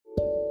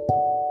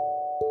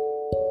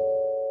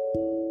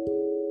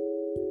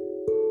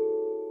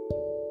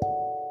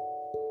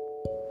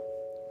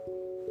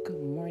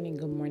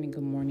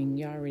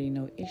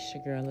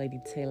It's your girl, Lady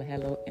Taylor.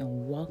 Hello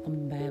and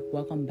welcome back.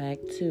 Welcome back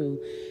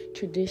to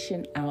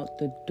Tradition Out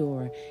the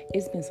Door.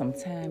 It's been some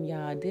time,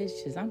 y'all.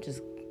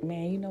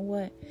 Man, you know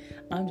what?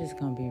 I'm just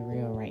gonna be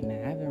real right now.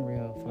 I've been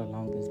real for the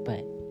longest,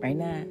 but right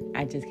now,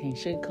 I just can't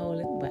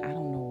sugarcoat it, but I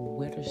don't know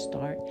where to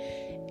start,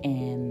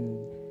 and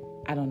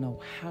I don't know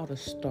how to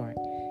start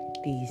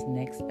these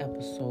next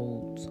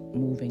episodes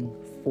moving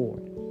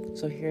forward.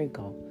 So here it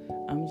go.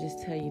 I'm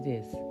just tell you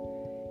this.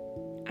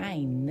 I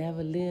ain't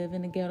never lived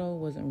in the ghetto,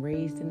 wasn't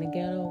raised in the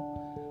ghetto,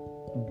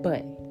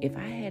 but if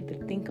I had to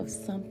think of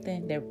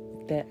something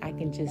that I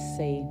can just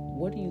say,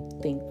 what do you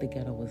think the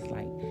ghetto was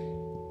like?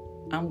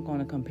 I'm going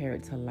to compare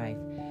it to life.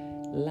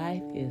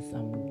 Life is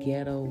some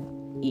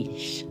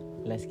ghetto-ish.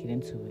 Let's get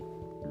into it.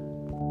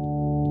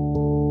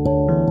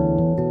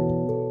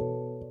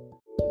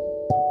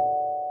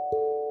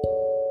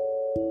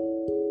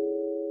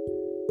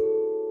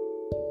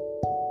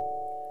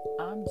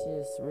 I'm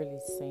just really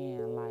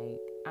saying, like,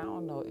 I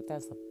don't know if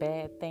that's a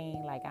bad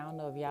thing. Like, I don't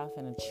know if y'all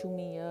finna chew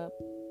me up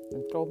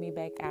and throw me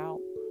back out,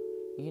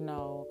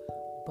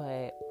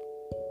 but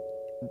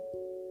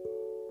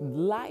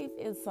life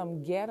is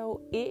some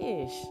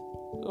ghetto-ish.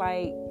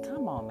 Like,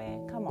 come on,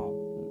 man. Come on.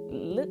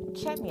 Look,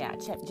 check me out.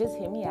 Just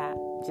hear me out.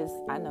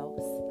 I know,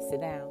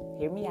 sit down.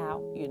 Hear me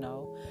out,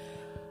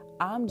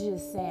 I'm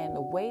just saying,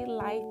 the way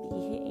life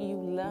be hitting you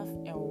left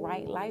and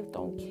right, life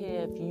don't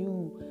care if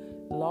you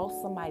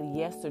lost somebody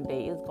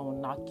yesterday, it's going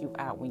to knock you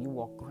out when you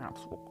walk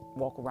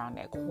around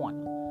that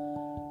corner.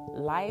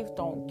 Life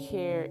don't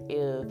care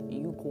if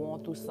you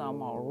going through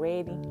something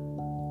already.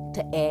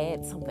 To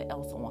add something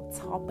else on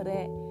top of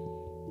that,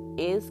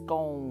 it's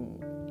going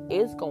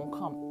to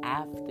come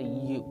after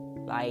you.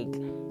 Like,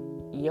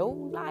 your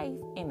life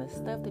and the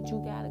stuff that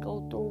you got to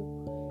go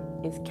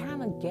through is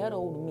kind of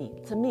ghetto to me.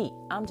 To me,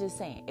 I'm just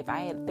saying, if I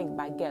had to think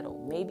about ghetto,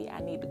 maybe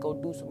I need to go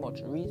do some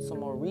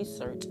more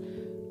research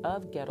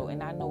of ghetto.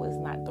 And I know it's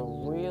not the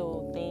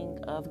real thing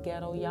of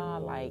ghetto, y'all.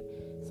 Like,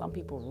 some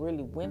people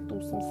really went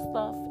through some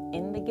stuff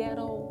in the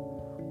ghetto,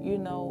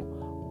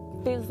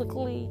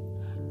 physically,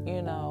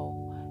 and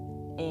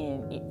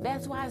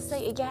that's why I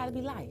say it gotta be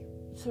life.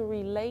 To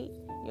relate,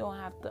 you don't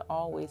have to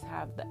always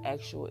have the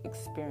actual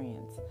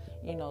experience.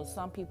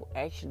 Some people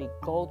actually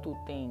go through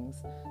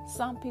things.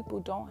 Some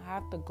people don't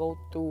have to go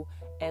through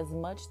as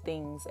much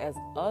things as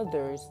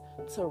others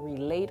to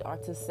relate or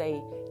to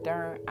say,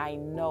 darn, I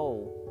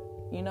know.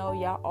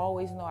 Y'all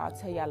always know I'll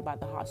tell y'all about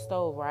the hot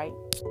stove, right?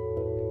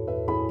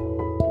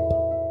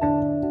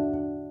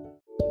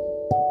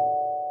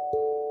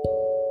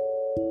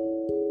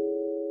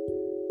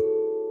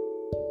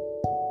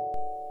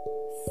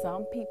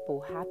 Some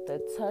people have to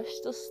touch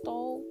the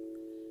stove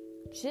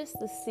just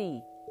to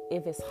see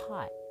if it's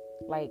hot.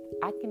 Like,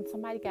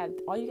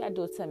 all you gotta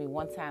do is tell me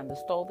one time the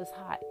stove is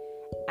hot.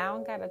 I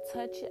don't gotta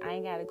touch it. I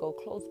ain't gotta go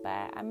close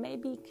by. I may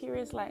be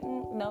curious, like,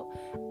 no.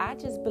 I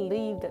just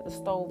believe that the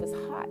stove is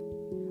hot.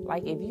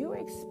 Like, if you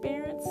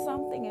experience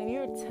something and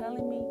you're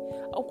telling me,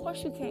 of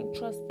course you can't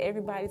trust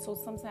everybody. So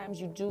sometimes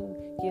you do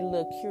get a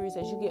little curious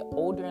as you get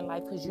older in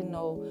life, because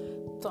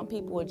some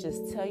people will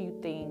just tell you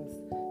things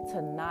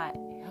to not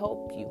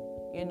help you,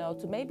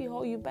 to maybe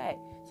hold you back.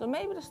 So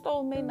maybe the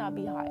stove may not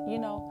be hot,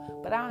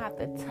 but I don't have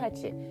to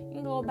touch it. You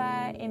can go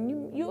by and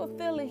you'll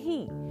feel the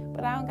heat,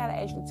 but I don't got to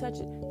actually touch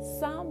it.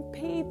 Some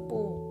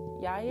people,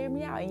 y'all hear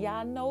me out, and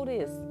y'all know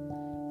this,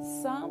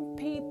 some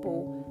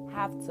people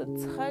have to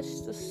touch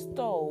the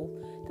stove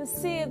to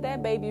see if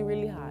that baby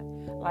really hot.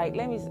 Like,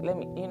 let me,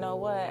 you know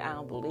what? I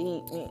don't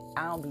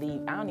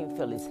even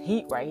feel this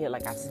heat right here.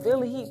 Like, I feel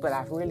the heat, but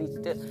I really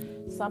still,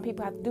 some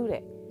people have to do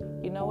that.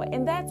 You know what?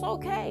 And that's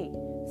okay.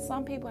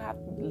 Some people have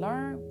to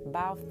learn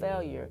by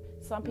failure.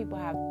 Some people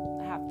have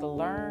to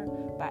learn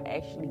by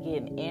actually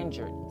getting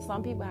injured.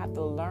 Some people have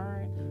to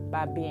learn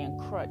by being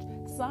crushed.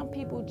 Some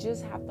people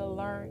just have to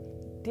learn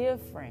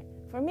different.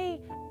 For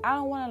me, I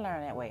don't want to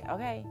learn that way,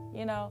 okay?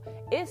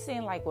 It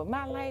seems like with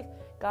my life,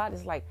 God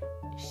is like,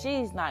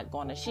 she's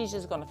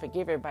just going to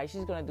forgive everybody.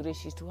 She's going to do this.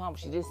 She's too humble.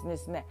 She's this and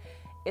this and that.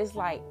 It's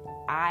like,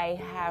 I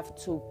have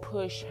to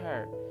push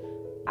her.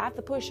 I'm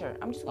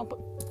just going to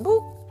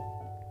boop.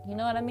 You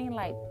know what I mean?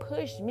 Like,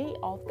 push me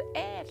off the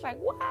edge. Like,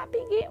 why I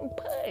be getting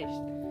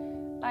pushed?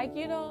 Like,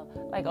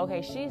 like,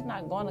 okay, she's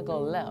not going to go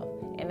left.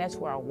 And that's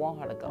where I want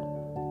her to go,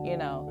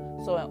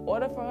 So in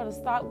order for her to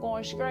stop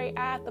going straight,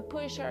 I have to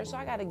push her. So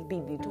I got to be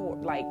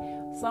detoured. Like,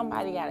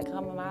 somebody got to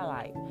come in my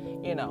life.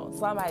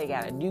 Somebody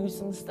got to do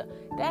some stuff.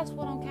 That's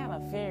what I'm kind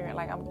of figuring.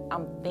 Like,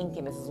 I'm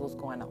thinking this is what's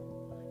going on.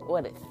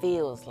 What it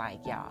feels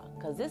like, y'all.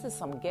 Because this is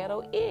some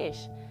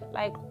ghetto-ish.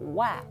 Like,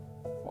 why?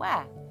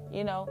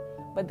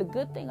 But the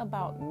good thing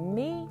about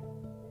me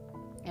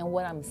and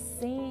what I'm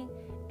seeing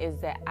is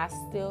that I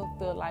still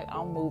feel like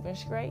I'm moving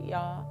straight,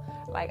 y'all.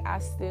 Like, I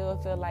still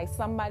feel like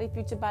somebody's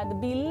future about to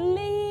be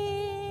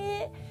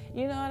lit.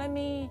 You know what I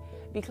mean?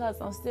 Because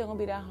I'm still going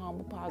to be that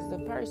humble,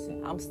 positive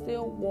person. I'm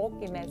still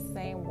walking that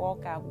same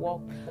walk I've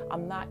walked.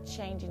 I'm not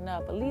changing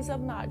up. At least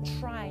I'm not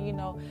trying,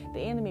 The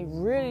enemy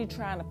really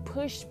trying to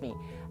push me.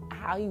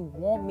 How he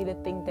want me to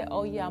think that,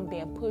 oh, yeah, I'm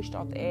being pushed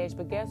off the edge.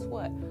 But guess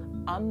what?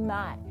 I'm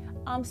not.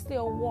 I'm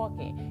still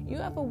walking.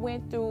 Y'all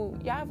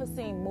ever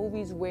seen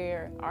movies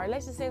where, or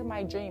let's just say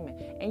somebody dreaming,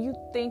 and you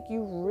think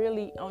you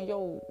really on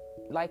your,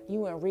 like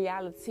you in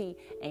reality,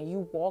 and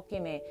you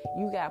walking and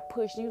you got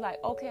pushed, you like,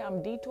 okay,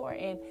 I'm detour,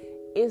 and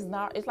it's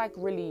like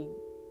really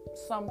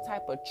some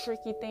type of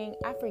tricky thing.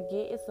 I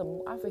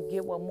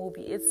forget what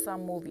movie. It's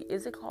some movie.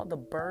 Is it called The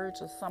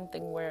Birds or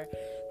something, where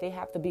they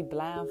have to be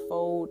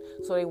blindfold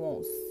so they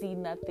won't see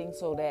nothing,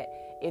 so that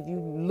if you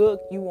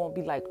look, you won't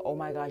be like, oh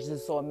my gosh,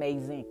 this is so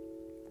amazing.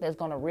 That's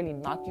gonna really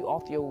knock you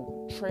off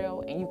your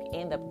trail and you can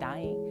end up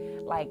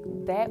dying. Like,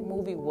 that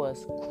movie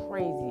was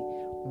crazy.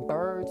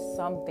 Birds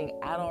something,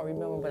 I don't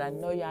remember, but I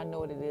know y'all know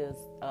what it is.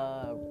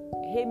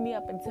 Hit me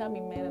up and tell me,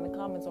 man, in the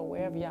comments or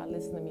wherever y'all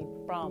listen to me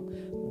from.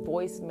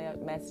 Voice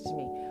message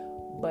me.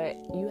 But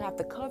you have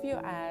to cover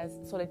your eyes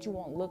so that you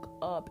won't look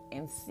up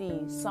and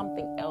see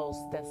something else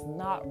that's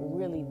not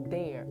really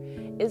there.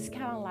 It's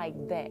kind of like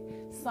that.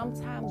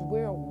 Sometimes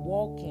we're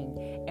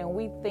walking and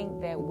we think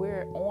that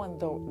we're on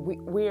the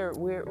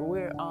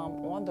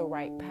on the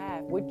right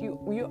path. Which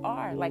you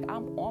are. Like,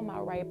 I'm on my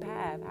right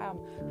path.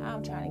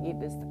 I'm trying to get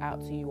this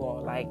out to you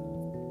all. Like,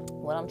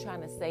 what I'm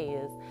trying to say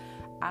is,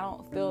 I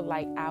don't feel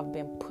like I've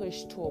been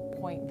pushed to a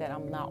point that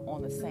I'm not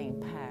on the same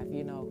path,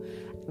 you know.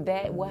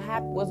 That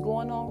what's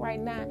going on right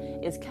now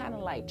is kind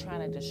of like trying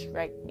to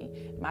distract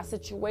me. My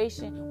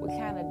situation would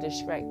kind of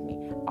distract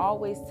me. I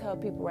always tell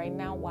people right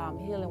now, while I'm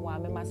healing, while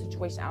I'm in my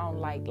situation, I don't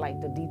like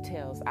the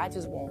details. I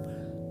just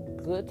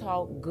want good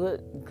talk,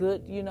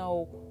 good, you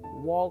know,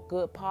 walk,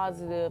 good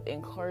positive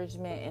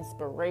encouragement,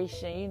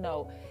 inspiration, you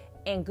know,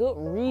 and good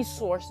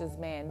resources,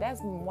 man.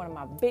 That's one of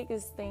my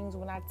biggest things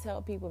when I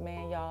tell people,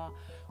 man, y'all,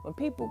 when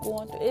people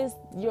going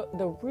through,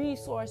 the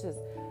resources.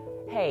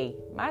 Hey,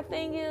 my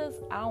thing is,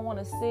 I don't want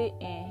to sit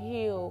and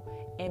heal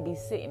and be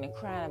sitting and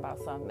crying about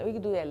something. We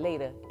can do that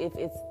later if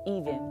it's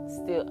even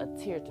still a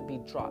tear to be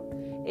dropped.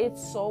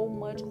 It's so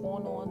much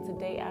going on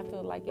today. I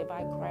feel like if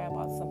I cry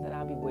about something,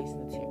 I'll be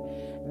wasting a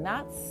tear.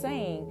 Not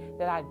saying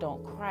that I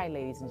don't cry,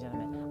 ladies and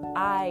gentlemen.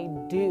 I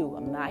do.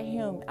 I'm not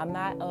human. I'm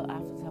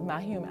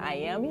not human. I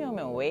am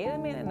human. Wait a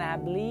minute, and I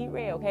bleed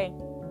red, okay?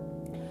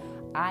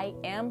 I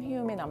am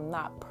human. I'm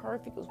not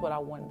perfect is what I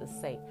wanted to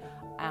say.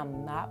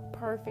 I'm not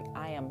perfect.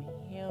 I am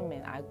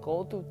human. I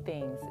go through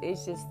things.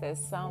 It's just that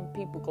some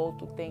people go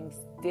through things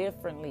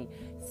differently.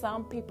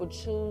 Some people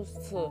choose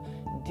to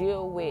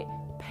deal with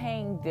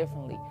pain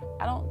differently.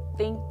 I don't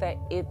think that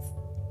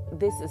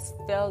this is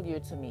failure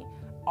to me.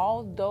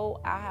 Although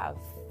I have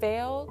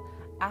failed,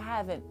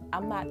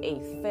 I'm not a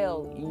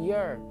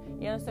failure.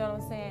 You understand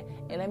what I'm saying?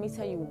 And let me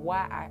tell you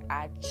why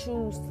I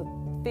choose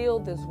to feel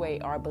this way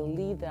or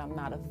believe that I'm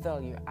not a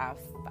failure.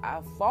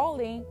 I've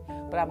fallen,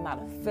 but I'm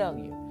not a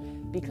failure.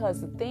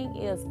 Because the thing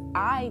is,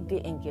 I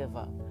didn't give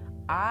up.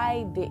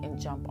 I didn't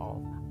jump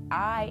off.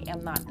 I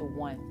am not the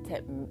one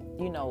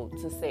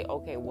to say,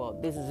 okay, well,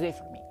 this is it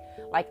for me.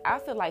 Like, I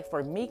feel like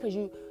for me, because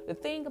the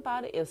thing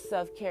about it is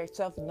self-care,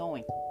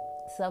 self-knowing,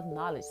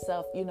 self-knowledge,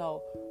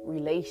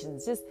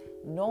 relations, just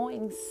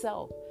knowing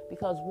self.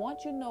 Because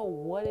once you know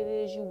what it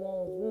is you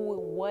want, who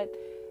and what,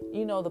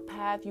 the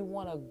path you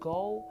want to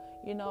go,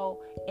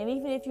 and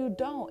even if you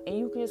don't, and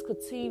you can just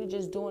continue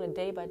just doing it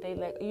day by day,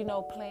 like,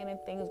 planning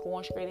things,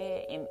 going straight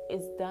ahead, and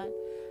it's done.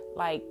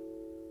 Like,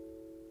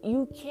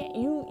 you're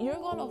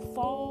going to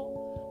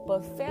fall,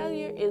 but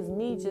failure is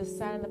me just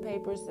signing the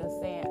papers and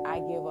saying, I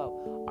give up.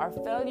 Or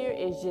failure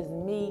is just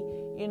me,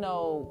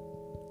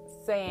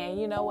 saying,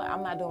 you know what,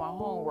 I'm not doing my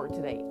homework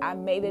today. I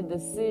made a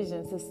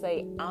decision to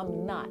say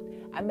I'm not.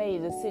 I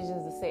made a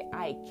decision to say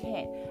I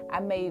can't. I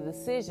made a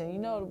decision.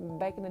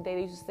 Back in the day,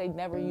 they used to say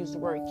never use the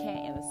word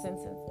can't in a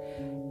sentence.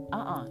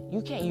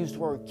 You can't use the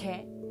word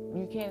can't.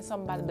 You can't,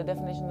 somebody, the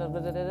definition of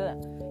blah, blah, blah,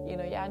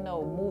 blah. Y'all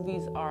know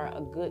movies are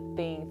a good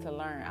thing to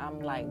learn. I'm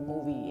like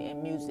movie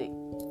and music.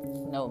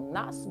 No,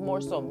 not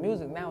more so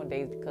music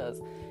nowadays, because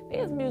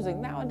there's music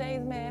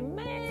nowadays, man,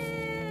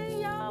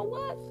 y'all,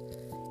 what?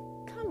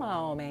 Come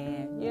on,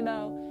 man.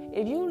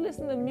 If you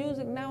listen to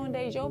music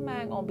nowadays, your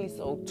mind gonna be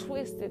so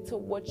twisted to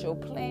what your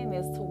plan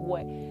is, to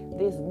what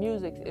this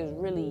music is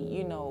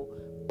really,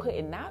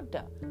 putting out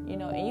there.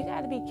 And you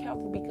got to be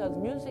careful, because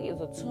music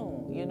is a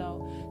tune.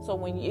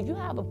 So if you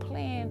have a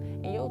plan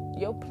and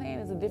your plan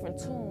is a different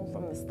tune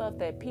from the stuff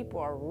that people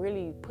are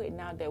really putting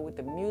out there with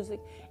the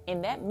music,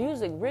 and that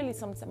music really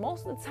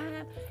most of the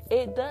time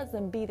it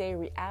doesn't be their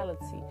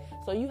reality.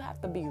 So you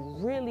have to be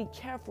really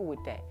careful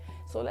with that.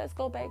 So let's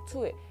go back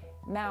to it.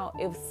 Now,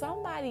 if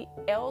somebody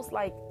else,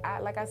 like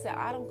I said,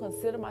 I don't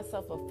consider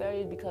myself a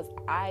failure because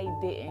I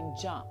didn't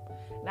jump.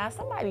 Now,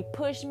 somebody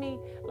pushed me,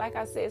 like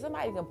I said,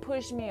 somebody can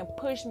push me and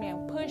push me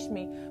and push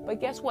me.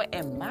 But guess what?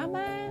 In my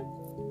mind,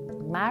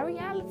 my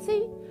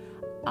reality,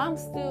 I'm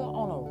still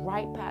on a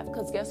right path.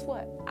 Because guess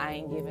what? I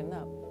ain't giving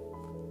up.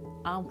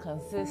 I'm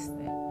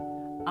consistent.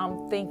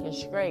 I'm thinking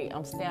straight.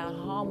 I'm staying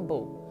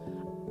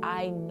humble.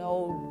 I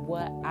know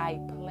what I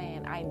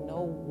plan. I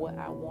know what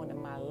I want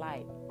in my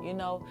life. You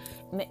know,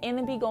 and the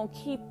enemy gonna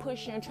keep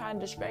pushing and trying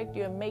to distract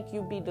you and make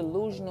you be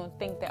delusional and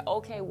think that,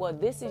 okay, well,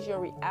 this is your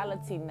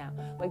reality now.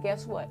 But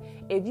guess what?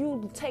 If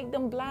you take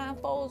them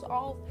blindfolds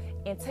off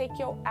and take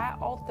your eye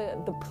off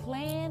the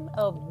plan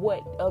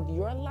of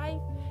your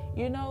life,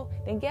 you know,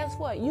 then guess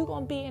what? You're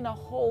gonna be in a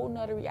whole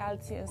nother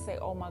reality and say,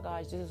 oh my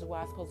gosh, this is where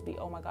I'm supposed to be.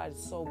 Oh my God,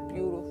 it's so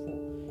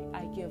beautiful.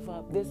 I give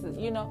up. This is,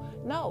 you know,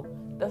 no,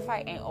 the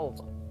fight ain't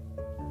over.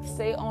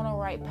 Stay on the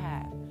right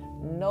path.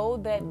 Know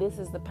that this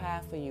is the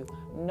path for you.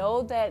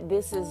 Know that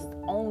this is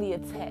only a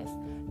test.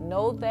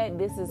 Know that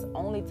this is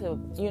only to,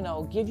 you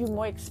know, give you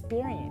more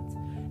experience.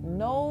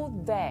 Know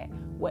that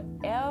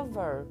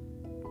whatever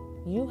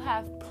you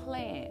have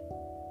planned,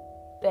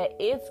 that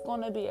it's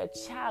going to be a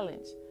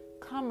challenge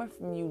coming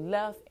from you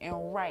left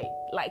and right,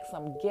 like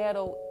some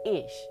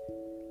ghetto-ish.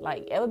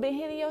 Like, ever been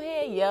hit in your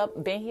head?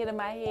 Yep, been hit in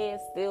my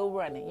head, still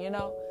running, you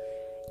know?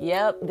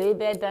 Yep, did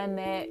that, done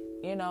that,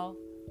 you know?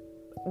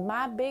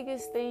 My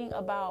biggest thing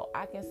about,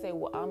 I can say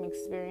what I'm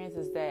experiencing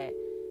is that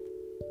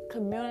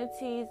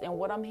communities and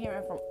what I'm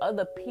hearing from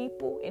other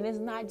people, and it's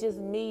not just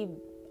me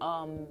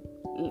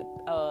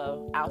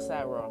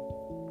outside wrong.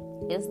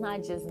 It's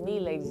not just me,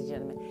 ladies and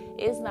gentlemen.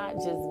 It's not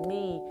just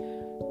me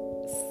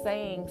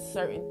saying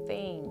certain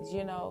things,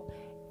 you know.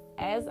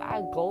 As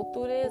I go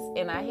through this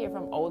and I hear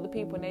from older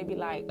people and they be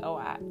like,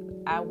 oh,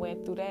 I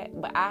went through that,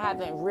 but I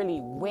haven't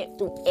really went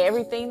through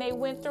everything they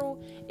went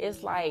through.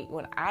 It's like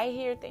when I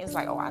hear things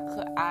like, oh,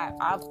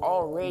 I've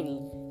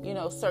already, you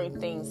know, certain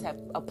things have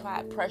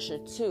applied pressure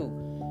to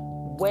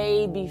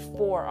way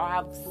before, or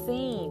I've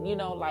seen, you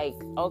know, like,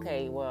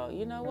 okay, well,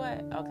 you know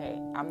what? Okay,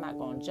 I'm not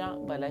going to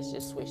jump, but let's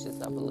just switch this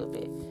up a little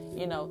bit,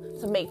 you know,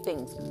 to make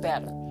things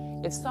better.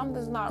 If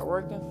something's not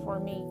working for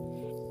me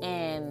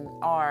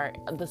or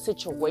the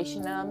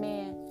situation that I'm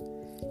in,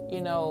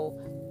 you know,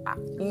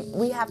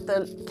 we have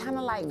to kind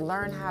of like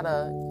learn how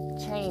to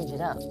change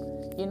it up,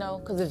 you know,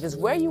 because if it's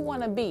where you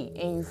want to be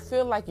and you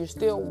feel like you're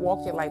still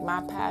walking, like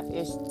my path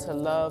is to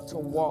love, to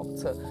walk,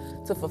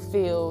 to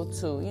fulfill,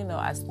 to, you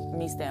know,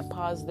 me stand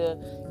positive,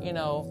 you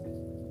know,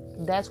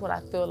 that's what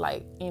I feel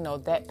like, you know,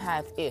 that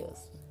path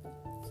is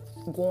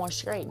going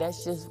straight.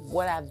 That's just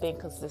what I've been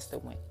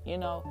consistent with, you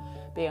know,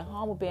 being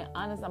humble, being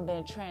honest. I'm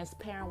being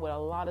transparent with a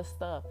lot of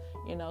stuff,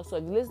 you know. So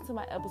if you listen to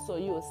my episode,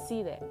 you will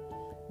see that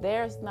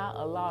there's not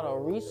a lot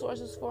of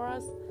resources for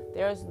us.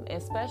 There's,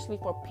 especially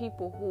for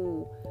people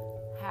who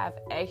have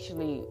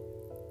actually,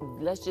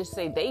 let's just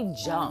say they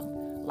jump.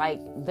 Like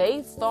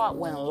they thought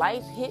when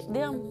life hit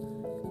them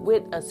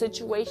with a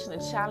situation,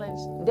 a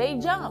challenge, they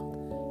jumped,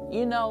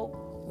 you know,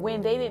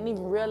 when they didn't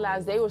even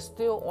realize they were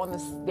still on the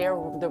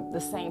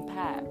same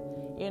path.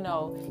 You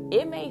know,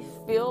 it may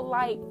feel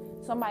like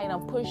somebody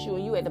done push you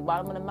and you at the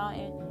bottom of the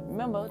mountain.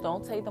 Remember,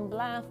 don't take them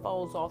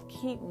blindfolds off.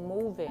 Keep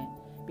moving.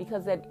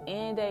 Because at the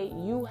end of the day,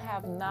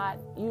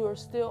 you are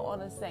still on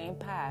the same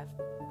path.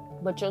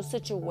 But your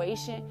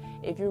situation,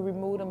 if you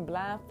remove them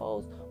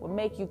blindfolds, will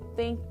make you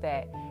think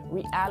that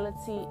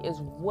reality is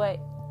what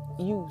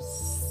you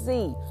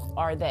see,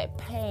 or that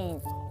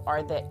pain,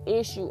 or that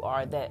issue,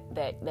 or that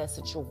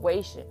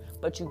situation.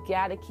 But you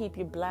got to keep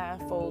your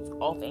blindfolds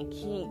off and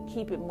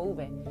keep it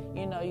moving.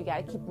 You know, you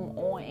got to keep them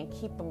on and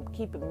keep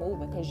it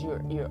moving, because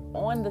you're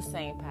on the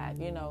same path.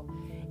 You know,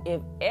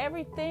 if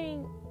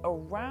everything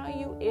around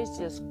you is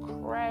just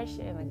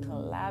crashing and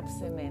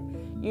collapsing,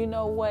 and you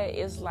know what,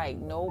 it's like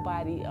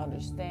nobody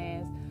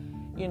understands.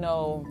 You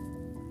know,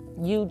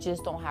 you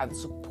just don't have the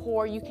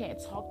support. You can't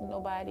talk to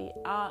nobody.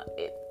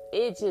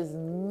 It just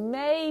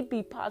may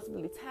be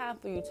possibly time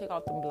for you to take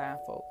off them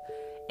blindfolds.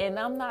 And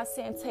I'm not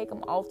saying take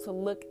them off to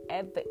look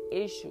at the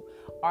issue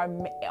or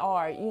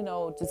you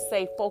know, to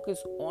say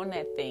focus on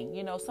that thing.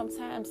 You know,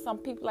 sometimes some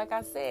people, like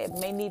I said,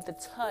 may need the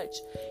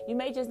touch. You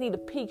may just need to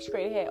peek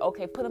straight ahead.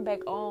 Okay, put them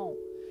back on.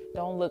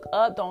 Don't look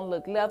up, don't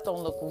look left,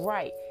 don't look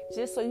right.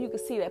 Just so you can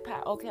see that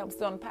path. Okay, I'm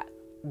still on the path.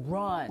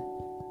 Run.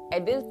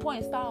 At this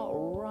point, start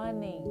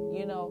running.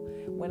 You know,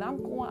 when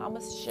I'm going, I'm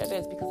going to share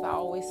this because I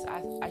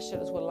share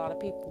this with a lot of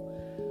people.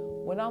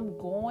 When I'm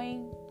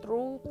going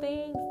through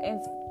things,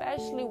 and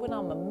especially when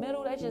I'm in the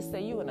middle, they just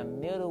say you in the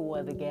middle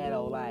of the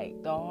ghetto,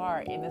 like the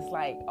heart. And it's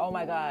like, oh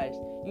my gosh,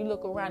 you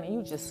look around and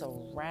you just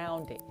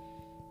surrounded.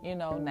 You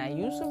know, now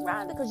you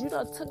surrounded because you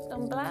done took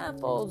them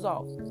blindfolds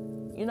off.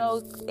 You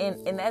know,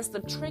 and that's the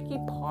tricky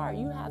part.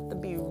 You have to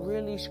be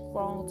really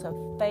strong to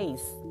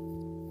face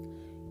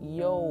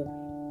your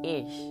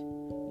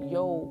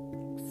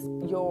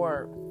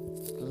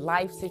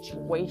life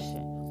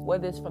situation,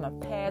 whether it's from the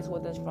past,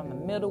 whether it's from the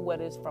middle,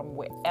 whether it's from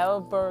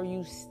wherever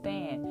you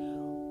stand.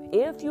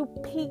 If you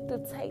peek to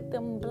take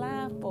them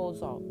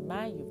blindfolds off,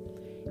 mind you,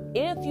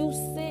 if you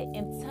sit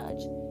and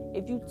touch,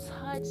 if you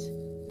touch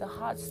the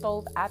hot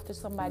stove after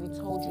somebody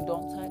told you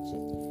don't touch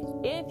it,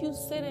 if you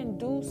sit and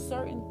do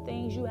certain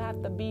things, you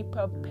have to be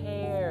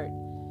prepared.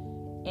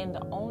 And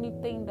the only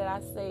thing that I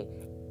say,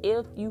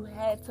 if you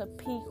had to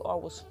peek or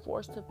was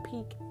forced to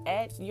peek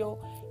at you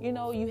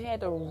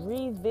had to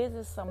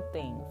revisit some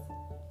things.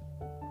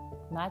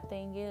 My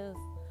thing is,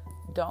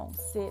 Don't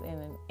sit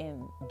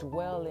and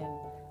dwell in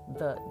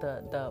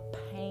the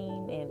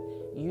pain and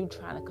you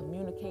trying to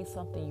communicate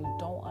something you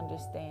don't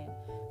understand.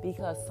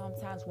 Because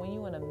sometimes when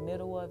you're in the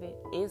middle of it,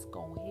 it's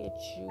gonna hit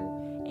you,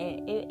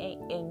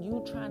 and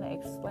you trying to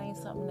explain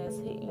something that's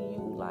hitting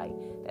you, like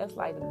that's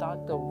like the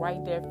doctor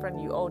right there in front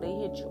of you. Oh, they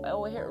hit you.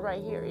 Oh, it hit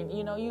right here, and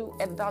you know you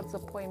at the doctor's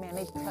appointment,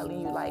 and they telling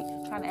you, like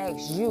trying to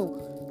ask you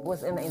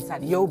what's in the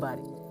inside of your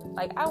body.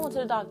 Like I went to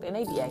the doctor and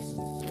they be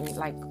asking me,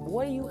 like,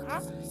 what are you?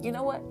 How? You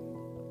know what?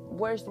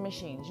 Where's the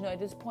machines? You know, at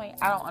this point,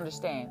 I don't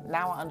understand.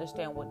 Now I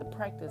understand what the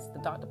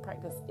doctor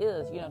practice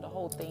is, you know, the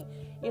whole thing.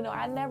 You know,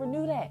 I never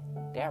knew that.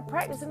 They're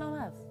practicing on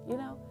us, you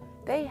know.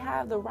 They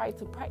have the right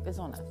to practice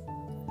on us.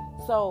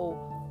 So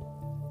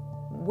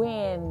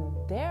when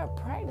they're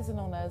practicing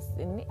on us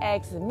and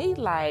asking me,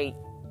 like,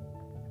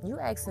 you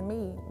asking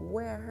me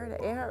where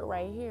it hurt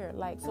right here.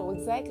 Like, so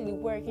exactly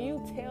where, can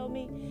you tell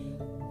me?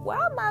 Well,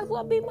 I might as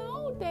well be my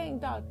own dang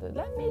doctor.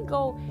 Let me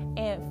go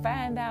and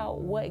find out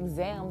what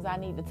exams I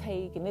need to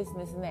take and this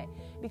and that.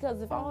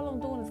 Because if all I'm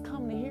doing is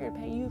coming here to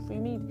pay you for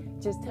me,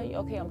 just tell you,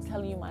 okay, I'm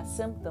telling you my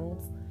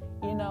symptoms,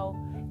 you know,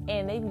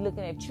 and they be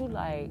looking at you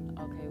like,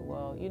 okay,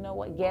 well, you know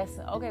what,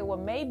 guessing. Okay, well,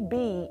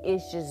 maybe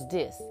it's just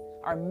this,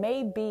 or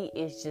maybe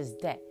it's just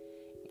that.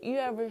 You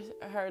ever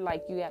heard,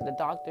 like, you have the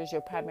doctors,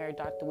 your primary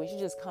doctor, which you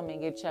just come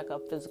and get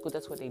checkup, physical,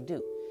 that's what they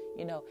do,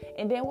 you know.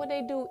 And then what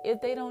they do if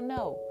they don't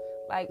know,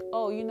 like,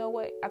 oh, you know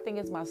what? I think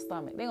it's my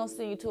stomach. They're going to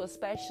send you to a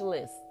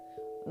specialist,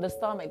 the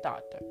stomach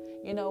doctor.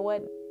 You know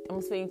what?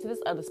 I'm speaking to this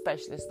other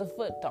specialist, the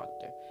foot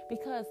doctor.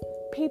 Because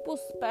people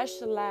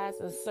specialize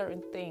in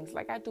certain things.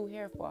 Like I do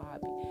hair for a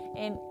hobby.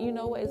 And you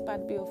know what? It's about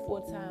to be a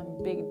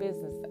full-time big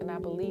business. And I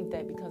believe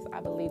that because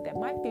I believe that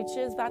my future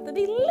is about to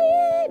be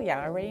lit.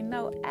 Y'all already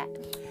know.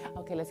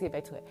 Okay, let's get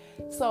back to it.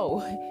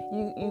 So,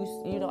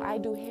 you know, I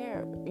do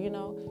hair, you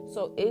know.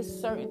 So it's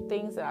certain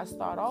things that I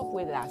start off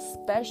with that I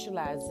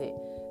specialize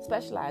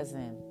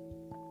in.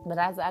 But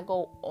as I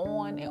go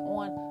on and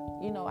on,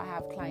 you know, I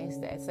have clients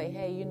that say,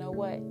 hey, you know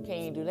what?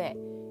 Can you do that?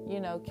 You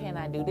know, can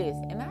I do this?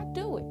 And I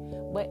do it.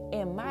 But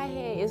in my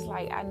head, it's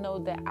like I know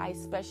that I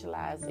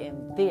specialize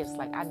in this.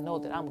 Like I know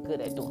that I'm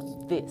good at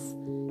doing this.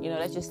 You know,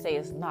 let's just say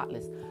it's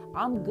knotless.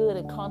 I'm good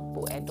and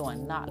comfortable at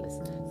doing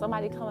knotless.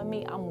 Somebody come at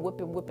me, I'm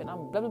whipping.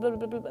 I'm blah, blah, blah,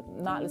 blah, blah, blah.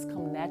 Knotless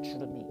come natural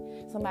to me.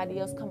 Somebody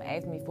else come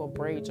ask me for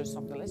braids or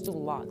something. Let's do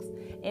locks.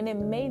 And it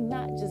may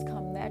not just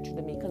come natural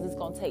to me because it's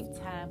going to take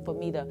time for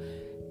me to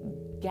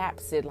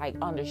gaps it, like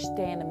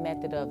understand the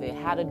method of it,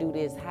 how to do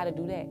this, how to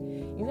do that.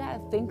 You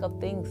gotta think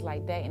of things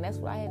like that, and that's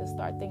what I had to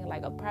start thinking.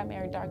 Like a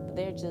primary doctor,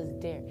 they're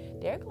just there.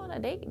 They're gonna,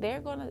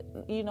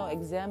 you know,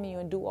 examine you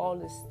and do all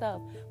this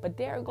stuff, but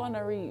they're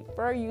gonna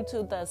refer you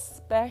to the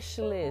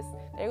specialist.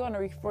 They're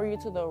gonna refer you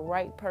to the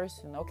right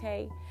person.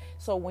 Okay,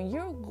 so when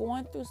you're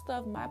going through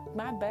stuff, my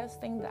best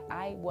thing that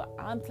what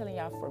I'm telling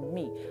y'all for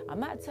me, I'm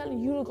not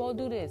telling you to go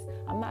do this.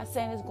 I'm not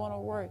saying it's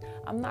gonna work.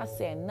 I'm not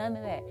saying none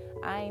of that.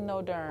 I ain't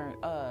no darn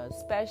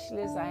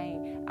specialist.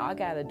 I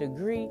got a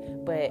degree,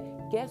 but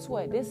guess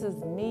what? This is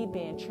me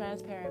being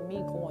transparent,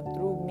 me going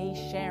through, me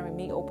sharing,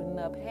 me opening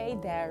up. Hey,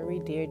 diary,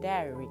 dear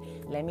diary,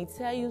 let me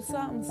tell you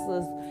something,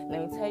 sis.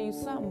 Let me tell you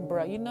something,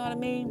 bro. You know what I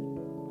mean?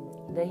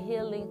 The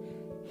heal.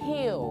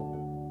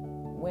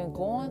 When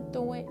going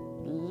through it,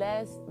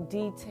 less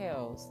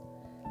details.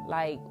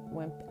 Like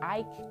when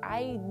I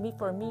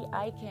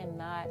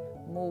cannot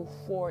move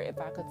forward if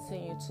I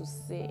continue to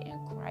sit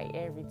and cry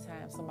every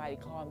time somebody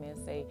call me and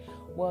say,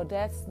 well,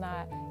 that's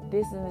not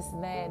this and this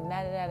and that,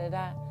 da da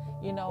da.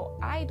 You know,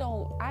 I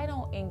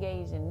don't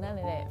engage in none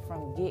of that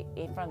from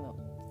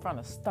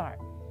the start.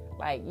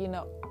 Like, you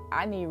know,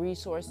 I need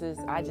resources.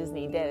 I just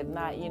need that. If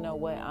not, you know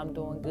what? I'm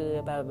doing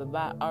good. Blah, blah,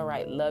 blah. All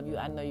right. Love you.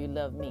 I know you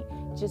love me.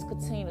 Just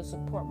continue to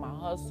support my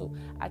hustle.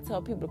 I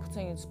tell people to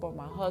continue to support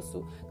my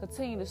hustle.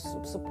 Continue to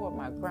support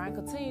my grind.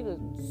 Continue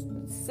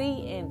to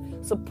see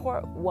and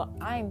support what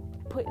I'm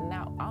putting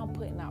out. I'm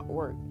putting out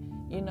work.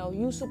 You know,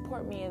 you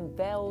support me in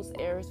those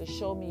areas to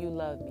show me you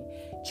love me.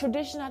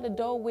 Tradition out the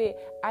door with,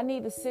 I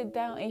need to sit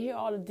down and hear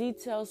all the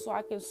details so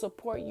I can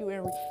support you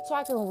and so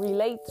I can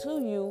relate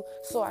to you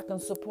so I can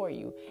support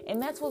you.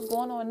 And that's what's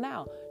going on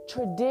now.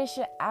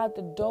 Tradition out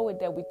the door with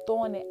that, we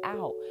throwing it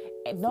out.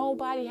 And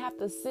nobody have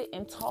to sit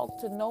and talk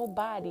to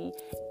nobody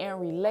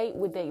and relate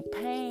with their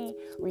pain,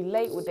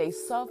 relate with they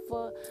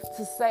suffer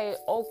to say,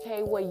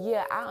 okay, well,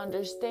 yeah, I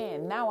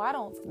understand. Now I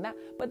don't. Now,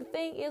 but the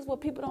thing is,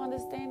 what people don't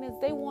understand is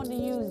they want to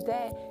use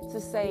that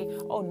to say,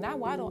 oh, now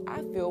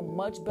I feel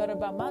much better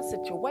about my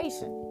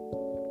situation.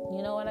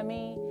 You know what I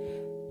mean?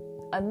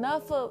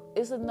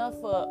 It's enough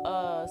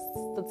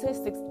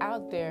statistics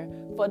out there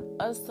for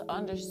us to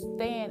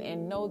understand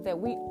and know that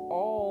we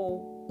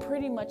all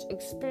pretty much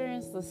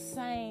experience the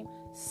same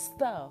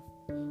stuff.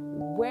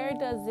 Where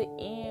does it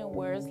end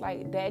where it's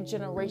like that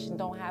generation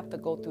don't have to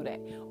go through that,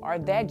 or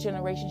that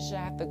generation should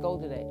have to go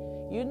through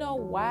that? You know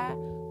why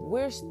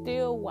we're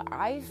still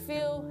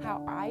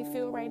how I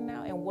feel right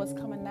now and what's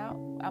coming out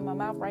of my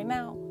mouth right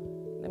now?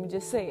 Let me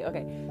just say,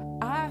 okay,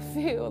 I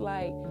feel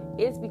like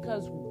it's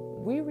because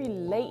we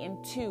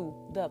relating to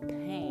the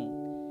pain.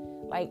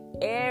 Like,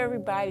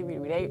 everybody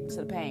relate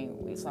to the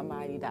pain.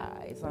 Somebody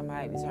died,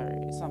 somebody's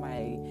hurt,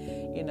 somebody,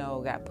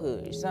 got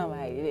pushed,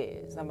 somebody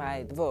this,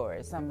 somebody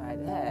divorced, somebody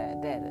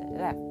that.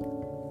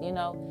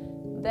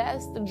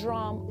 That's the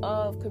drum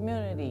of the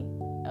community.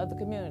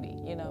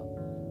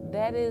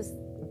 That is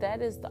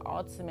the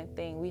ultimate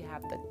thing we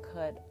have to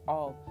cut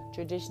off.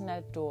 Tradition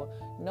at the door.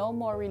 No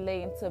more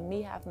relating to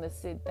me having to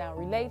sit down.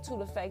 Relate to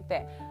the fact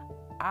that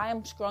I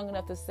am strong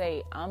enough to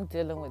say I'm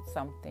dealing with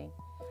something.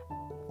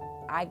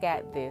 I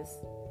got this.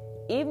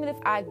 Even if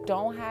I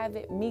don't have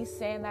it, me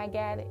saying I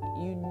got it,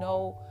 you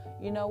know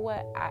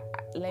what?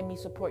 Let me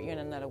support you in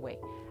another way.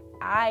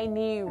 I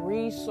need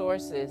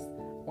resources.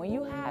 When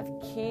you have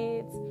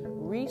kids,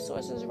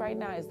 resources right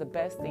now is the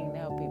best thing to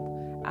help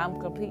people. I'm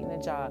completing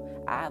a job.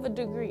 I have a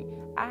degree.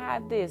 I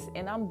have this,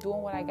 and I'm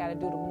doing what I got to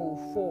do to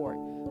move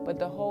forward. But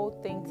the whole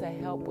thing to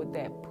help with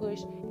that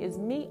push is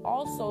me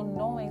also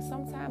knowing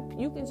sometimes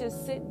you can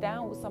just sit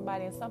down with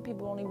somebody, and some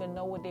people don't even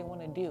know what they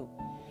want to do.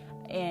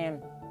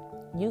 And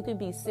you can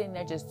be sitting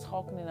there just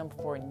talking to them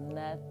for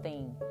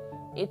nothing.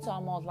 It's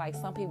almost like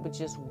some people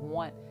just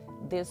want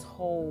this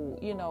whole,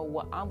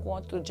 what I'm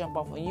going through, jump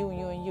off on you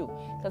and you.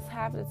 Because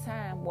half the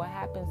time what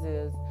happens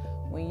is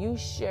when you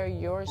share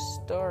your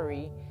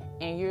story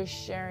and you're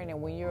sharing it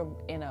when you're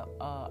in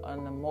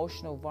an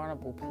emotional,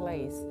 vulnerable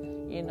place,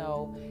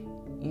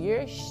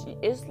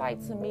 it's like,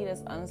 to me,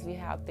 that's honestly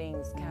how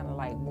things kind of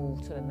like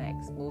move to the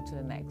next.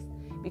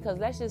 Because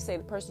let's just say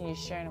the person you're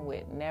sharing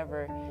with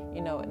never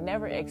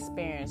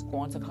experienced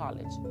going to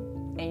college,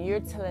 and you're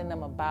telling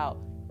them about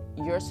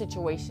your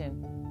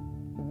situation,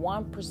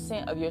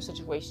 1% of your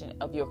situation,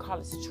 of your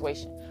college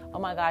situation. Oh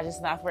my gosh,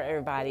 it's not for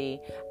everybody.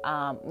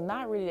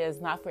 Not really that it's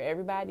not for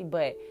everybody,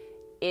 but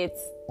it's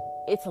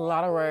a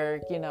lot of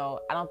work. I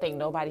don't think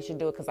nobody should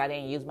do it because I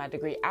didn't use my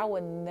degree. I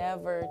would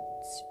never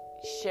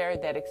share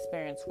that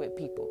experience with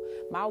people.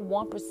 My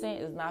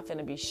 1% is not going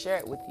to be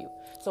shared with you.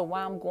 So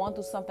while I'm going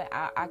through something,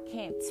 I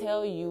can't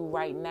tell you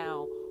right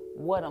now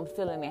what I'm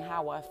feeling and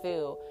how I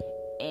feel,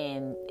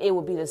 and it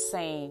will be the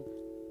same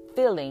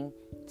feeling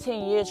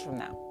 10 years from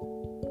now.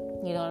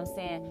 You know what I'm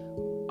saying?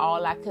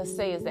 All I could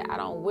say is that I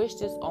don't wish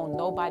this on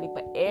nobody,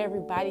 but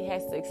everybody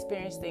has to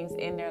experience things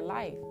in their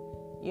life.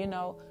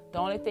 The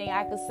only thing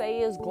I could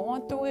say is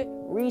going through it,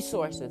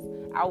 resources.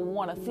 I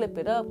want to flip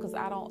it up because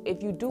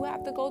if you do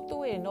have to go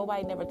through it and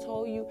nobody never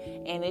told you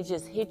and it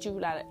just hit you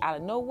out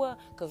of nowhere,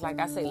 because like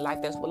I say,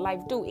 that's what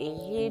life do. It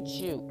hits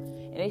you.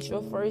 And it's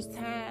your first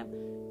time.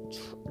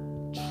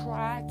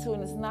 Try to,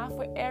 and it's not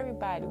for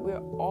everybody. We're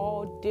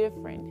all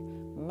different.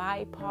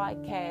 My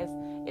podcast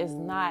is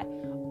not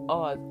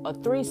a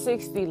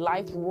 360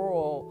 life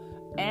world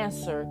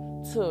answer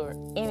to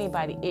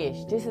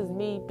anybody-ish. This is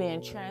me being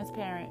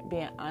transparent,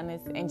 being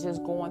honest, and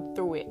just going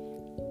through it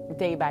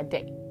day by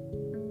day.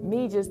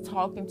 Me just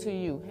talking to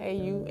you, hey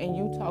you, and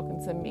you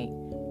talking to me.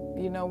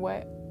 You know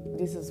what?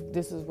 This is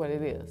what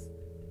it is.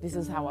 This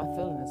is how I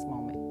feel in this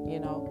moment,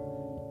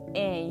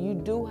 And you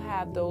do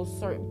have those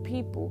certain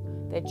people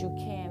that you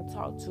can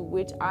talk to,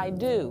 which I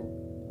do.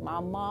 My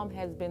mom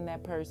has been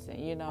that person,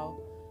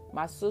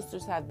 My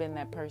sisters have been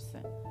that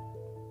person,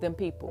 them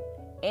people.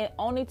 And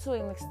only to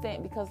an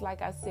extent, because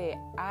like I said,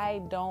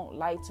 I don't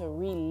like to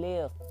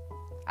relive.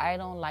 I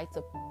don't like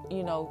to,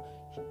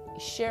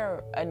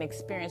 share an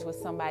experience with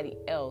somebody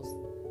else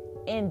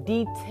in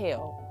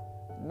detail.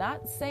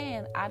 Not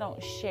saying I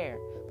don't share,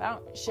 but I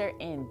don't share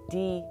in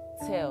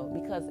detail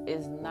because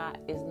it's not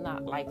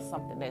like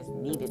something that's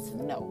needed to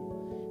know.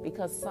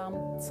 Because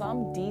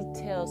some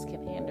details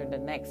can hinder the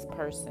next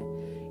person.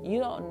 You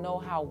don't know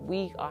how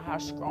weak or how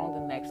strong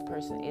the next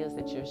person is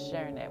that you're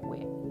sharing that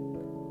with.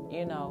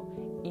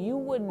 You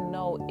wouldn't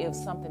know if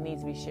something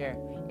needs to be shared.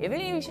 If it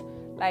needs to be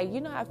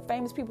shared, how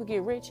famous people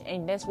get rich,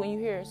 and that's when you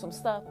hear some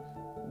stuff,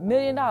 $1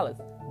 million,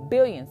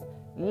 billions.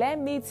 Let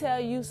me tell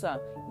you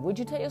something. Would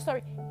you tell your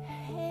story?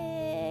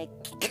 Heck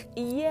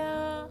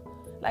yeah.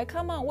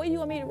 Come on, where you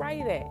want me to write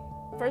it at?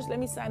 First, let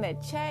me sign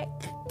that check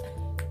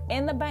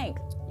in the bank.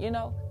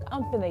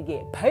 I'm finna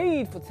get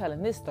paid for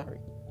telling this story.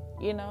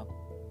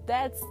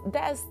 That's the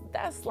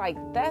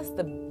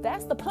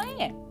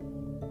plan.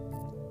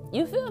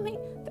 You feel me?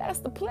 That's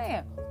the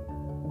plan.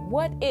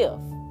 What if?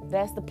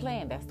 That's the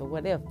plan. That's the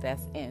what if.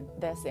 That's in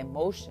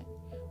motion.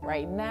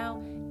 Right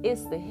now,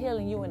 it's the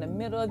healing you in the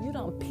middle of. You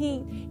don't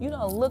peep. You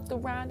don't looked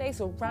around. They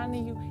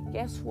surrounding you.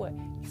 Guess what?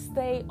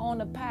 Stay on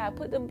the path.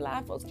 Put them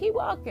blindfolds. Keep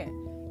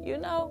walking.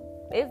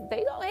 If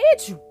they don't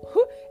hit you,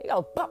 it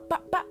goes pop,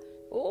 pop, pop.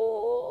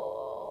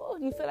 Oh,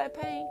 you feel that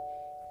pain?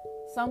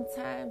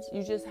 Sometimes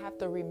you just have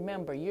to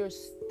remember you're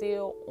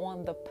still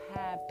on the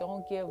path.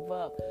 Don't give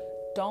up.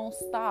 Don't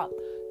stop.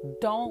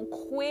 Don't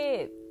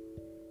quit.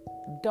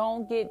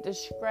 Don't get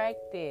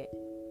distracted.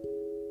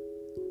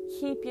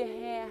 Keep your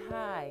head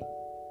high.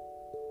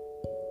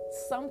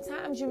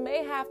 Sometimes you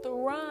may have to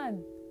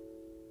run.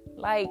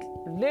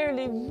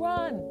 Literally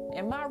run.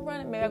 Am I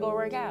running? Maybe I go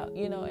work out,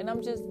 and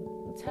I'm just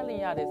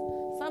telling y'all this.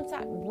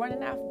 Sometimes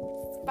running out,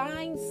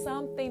 find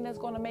something that's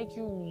going to make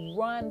you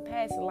run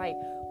past it, like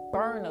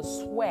burn a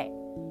sweat.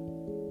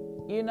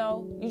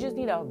 You just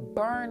need to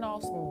burn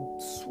off some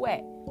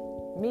sweat.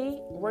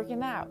 Me,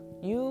 working out.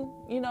 You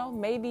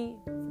maybe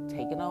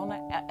taking on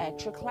an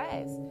extra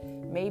class.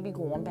 Maybe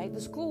going back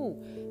to school.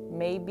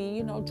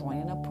 Maybe,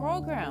 joining a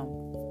program.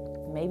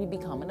 Maybe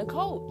becoming a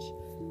coach.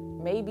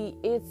 Maybe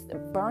it's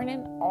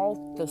burning off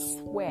the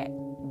sweat.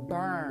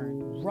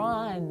 Burn.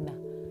 Run.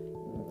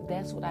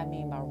 That's what I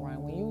mean by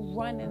run. When you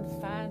run and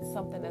find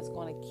something that's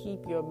going to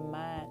keep your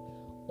mind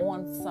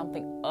on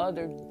something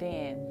other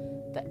than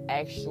the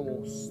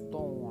actual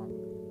storm.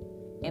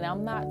 And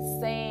I'm not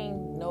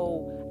saying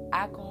no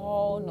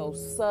alcohol, no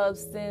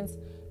substance,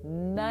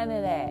 none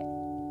of that.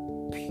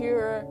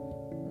 Pure,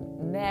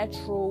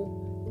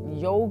 natural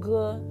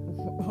yoga,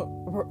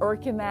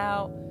 working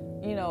out,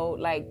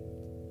 like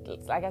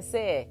I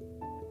said,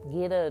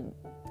 get an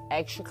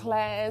extra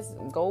class,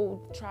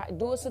 go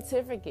do a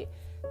certificate.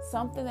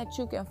 Something that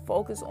you can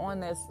focus on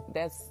that's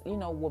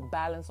will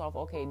balance off.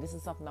 Okay, this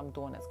is something I'm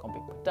doing that's gonna be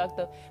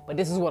productive, but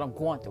this is what I'm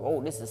going through.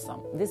 Oh, this is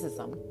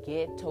some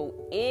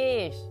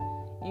ghetto-ish.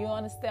 You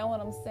understand what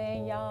I'm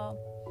saying, y'all?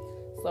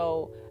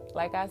 So,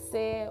 like I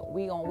said,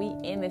 we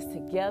in this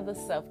together.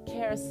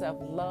 Self-care,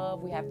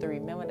 self-love. We have to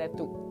remember that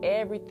through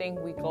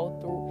everything we go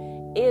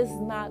through, it's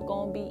not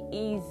gonna be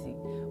easy.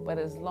 But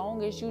as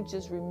long as you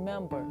just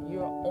remember,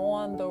 you're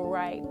on the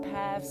right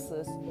path,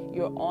 sis.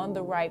 You're on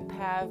the right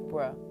path,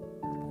 bruh.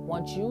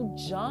 Once you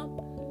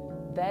jump,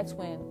 that's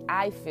when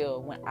I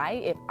feel.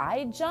 If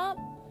I jump,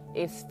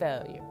 it's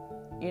failure.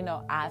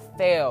 I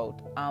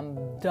failed.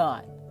 I'm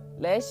done.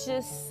 Let's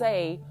just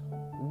say,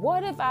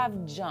 what if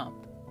I've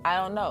jumped? I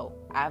don't know.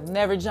 I've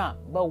never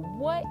jumped. But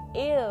what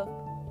if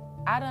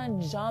I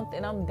done jumped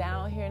and I'm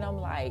down here and I'm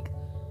like,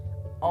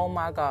 oh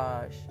my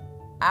gosh,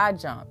 I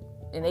jumped.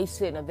 And they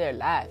sitting up there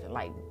laughing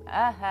like,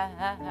 ah, ha,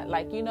 ha, ha.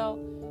 Like,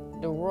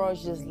 the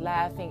world's just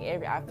laughing.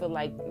 I feel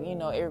like,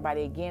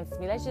 everybody against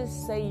me. Let's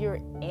just say you're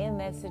in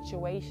that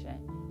situation.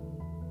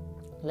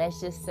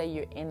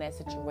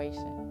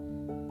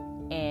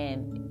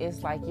 And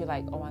it's like, you're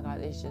like, oh my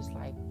God, it's just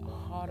like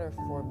harder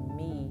for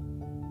me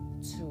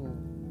to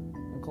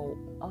go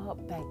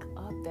back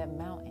up that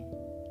mountain,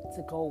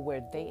 to go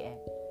where they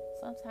at.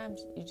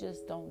 Sometimes you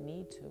just don't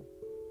need to.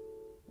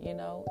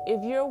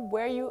 If you're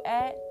where you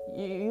at,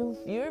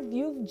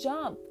 you've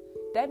jumped.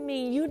 That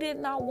means you did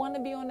not want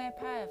to be on that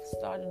path.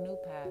 Start a new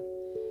path.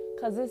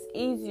 Because it's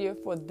easier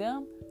for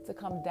them to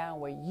come down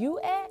where you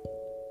at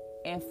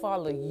and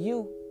follow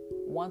you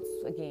once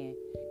again.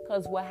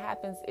 Because what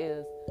happens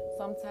is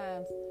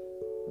sometimes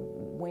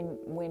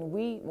when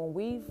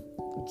we've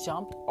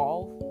jumped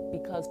off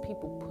because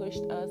people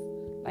pushed us,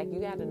 like, you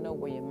got to know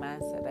where your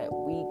mindset at,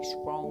 weak,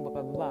 strong,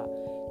 blah, blah, blah.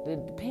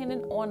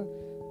 Depending on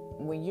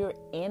when you're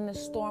in the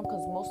storm,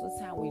 because most of the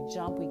time we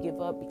jump, we give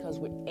up because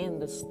we're in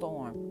the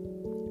storm.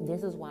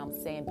 This is why I'm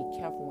saying be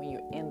careful when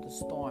you're in the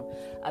storm.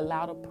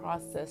 Allow the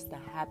process to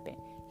happen.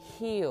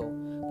 Heal.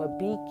 But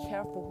be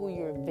careful who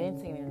you're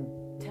venting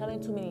and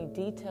telling too many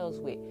details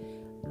with.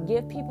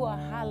 Give people a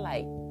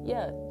highlight.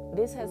 Yeah,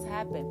 this has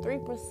happened.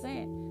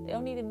 3%. They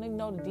don't need to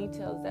know the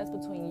details. That's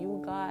between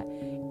you, God,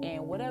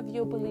 and whatever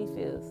your belief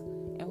is.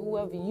 And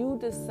whoever you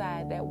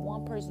decide, that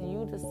one person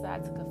you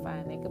decide to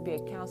confide in. It could be a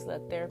counselor, a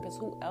therapist,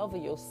 whoever,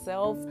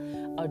 yourself,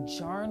 a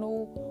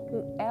journal,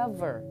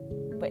 whoever.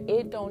 But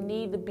it don't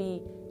need to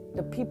be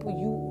the people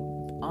you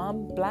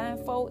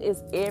blindfold.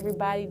 Is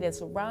everybody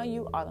that's around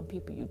you, or the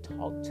people you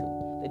talk to,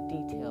 the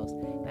details.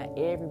 Now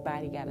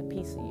everybody got a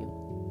piece of you.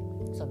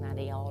 So now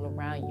they all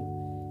around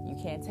you. You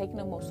can't take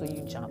no more, so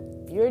you jump.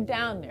 You're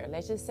down there.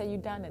 Let's just say you're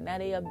down there. Now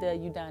they up there,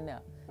 you down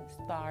there.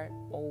 Start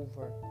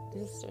over.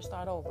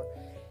 Start over.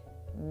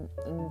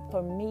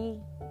 For me,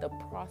 the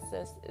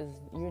process is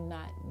you're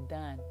not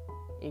done.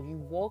 If you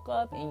woke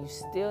up and you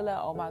still like,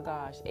 oh my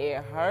gosh,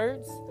 it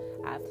hurts,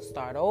 I have to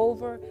start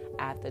over,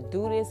 I have to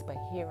do this, but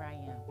here I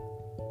am.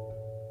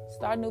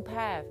 Start a new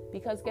path,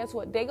 because guess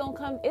what? They're going to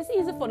come. It's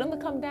easier for them to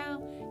come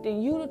down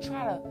than you to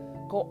try to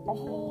go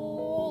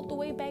all the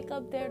way back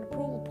up there to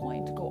prove a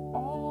point, to go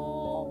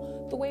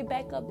all the way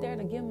back up there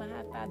to give them a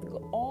high five, to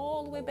go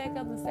all the way back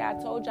up and say, I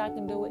told you I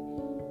can do it.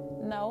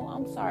 No,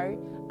 I'm sorry.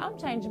 I'm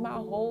changing my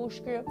whole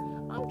script.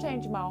 I'm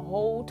changing my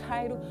whole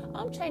title.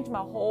 I'm changing my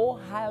whole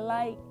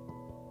highlight.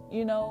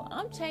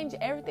 I'm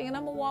changing everything, and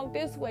I'm going to walk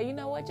this way. You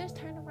know what? Just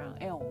turn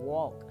around and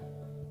walk.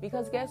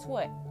 Because guess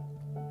what?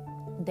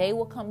 They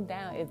will come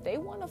down. If they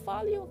want to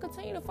follow you and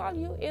continue to follow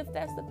you, if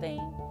that's the thing,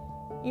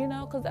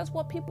 because that's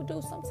what people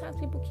do. Sometimes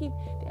people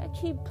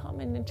keep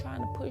coming and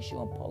trying to push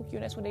you and poke you,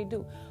 and that's what they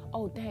do.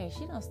 Oh, dang,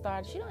 she done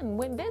started. She done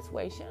went this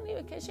way. She ain't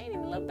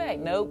even look back.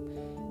 Nope.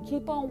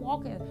 Keep on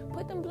walking.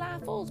 Put them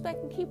blindfolds back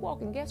and keep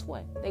walking. Guess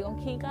what? They going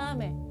to keep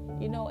coming.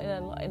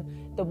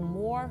 And the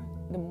more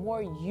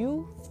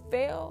you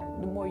fail,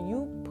 the more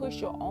you push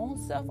your own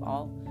self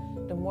off,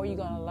 the more you're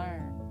going to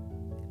learn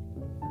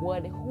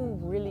who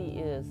really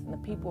is. And the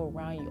people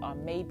around you are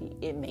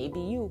it may be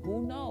you.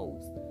 Who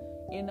knows?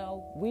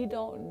 We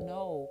don't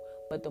know.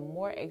 But the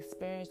more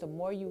experience, the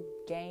more you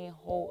gain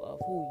hold of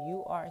who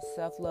you are,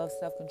 self-love,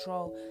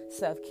 self-control,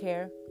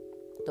 self-care,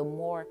 the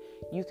more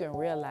you can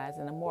realize,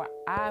 and the more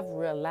I've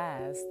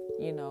realized,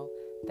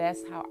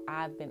 that's how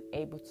I've been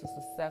able to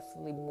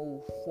successfully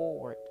move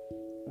forward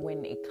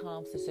when it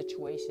comes to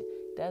situation.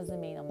 Doesn't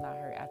mean I'm not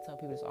hurt. I tell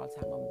people this all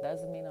the time.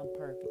 Doesn't mean I'm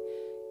perfect.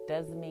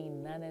 Doesn't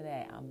mean none of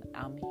that.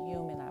 I'm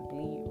human. I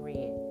bleed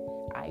red.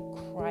 I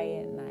cry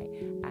at night.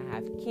 I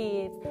have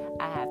kids.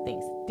 I have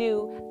things to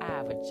do. I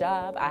have a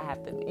job. I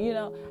have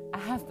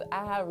to,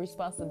 I have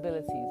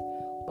responsibilities.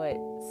 But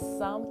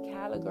some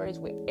categories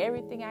with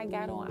everything I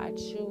got on, I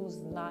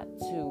choose not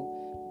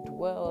to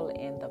dwell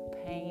in the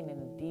pain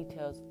and the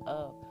details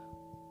of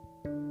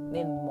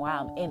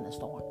while I'm in the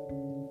storm.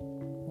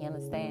 You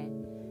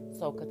understand?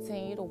 So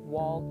continue to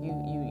walk.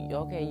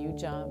 You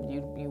jumped.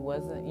 You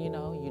wasn't, you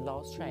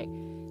lost track.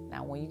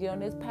 Now, when you get on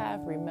this path,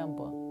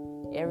 remember,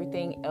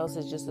 everything else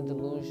is just a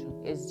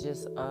delusion. It's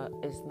just,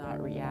 it's not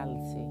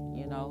reality.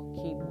 You're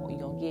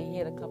going to get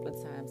hit a couple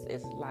of times.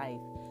 It's life.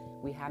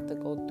 We have to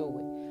go through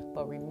it.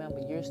 But remember,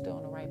 you're still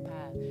on the right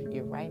path.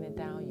 You're writing it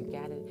down. You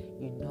got it.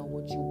 You know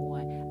what you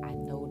want. I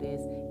know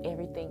this.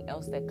 Everything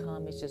else that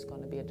comes is just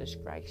going to be a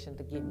distraction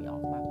to get me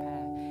off my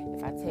path.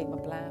 If I take my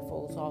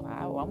blindfolds off,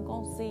 I'm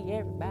going to see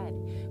everybody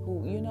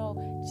who,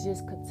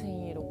 just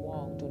continue to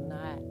walk. Do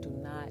not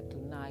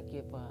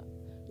give up.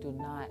 Do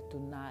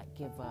not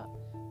give up.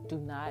 Do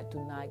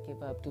not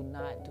give up. Do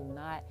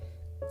not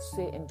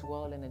sit and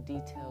dwell in the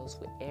details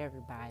with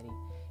everybody.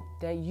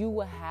 That you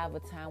will have a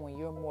time when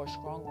you're more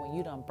stronger, when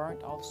you done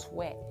burnt off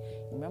sweat.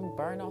 Remember,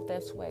 burn off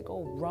that sweat.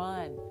 Go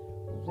run,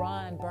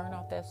 burn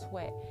off that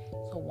sweat.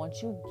 So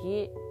once you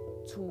get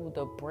to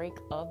the break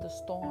of the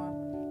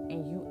storm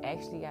and you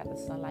actually got the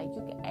sunlight,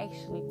 you can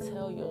actually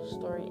tell your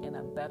story in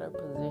a better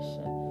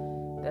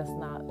position that's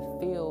not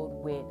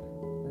filled with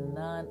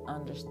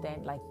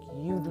non-understand, like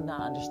you do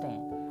not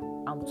understand.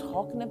 I'm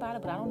talking about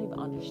it, but I don't even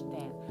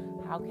understand.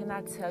 How can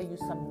I tell you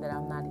something that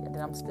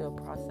I'm still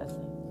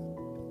processing?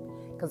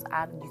 Because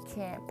you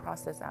can't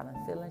process out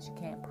in feelings, you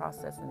can't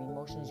process in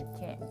emotions, you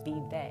can't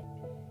be that.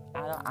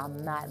 I'm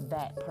not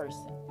that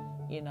person,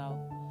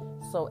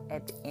 So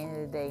at the end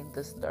of the day,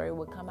 the story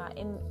will come out.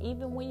 And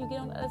even when you get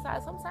on the other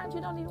side, sometimes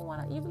you don't even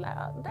want to, you be like,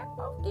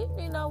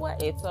 you know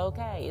what? It's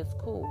okay, it's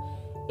cool.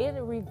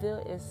 It'll reveal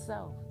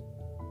itself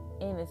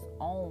in its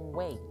own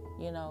way,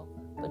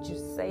 But you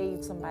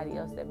saved somebody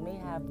else that may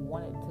have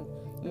wanted to,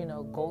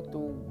 go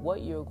through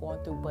what you're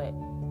going through, but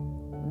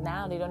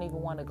now they don't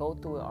even want to go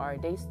through it, or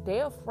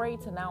they're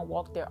afraid to now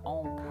walk their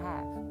own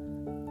path.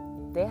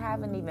 They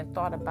haven't even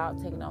thought about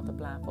taking off the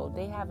blindfold.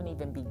 They haven't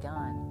even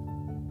begun,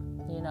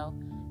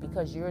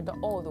 because you're the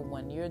older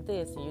one, you're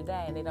this and you're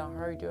that, and they done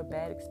heard your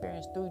bad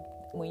experience through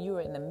when you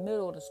were in the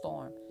middle of the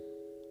storm.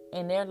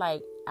 And they're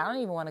like, I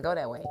don't even want to go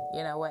that way.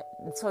 You know what?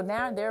 So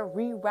now they're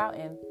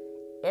rerouting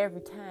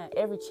every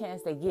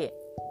chance they get.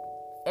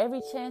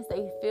 Every chance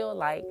they feel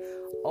like,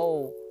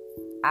 oh,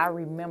 I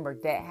remember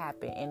that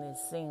happened and it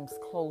seems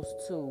close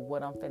to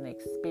what I'm finna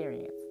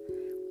experience.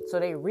 So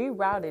they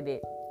rerouted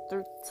it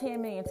through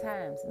 10 million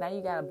times. Now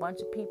you got a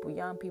bunch of people,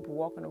 young people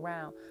walking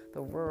around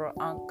the world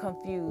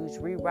confused,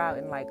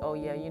 rerouting like, oh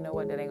yeah, you know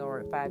what, that ain't gonna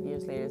work. 5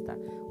 years later it's done.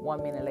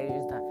 1 minute later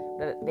it's done.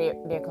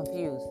 They're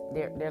confused.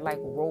 They're like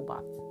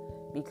robots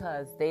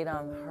because they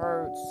done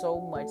heard so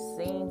much,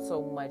 seen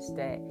so much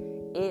that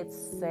it's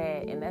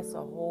sad. And that's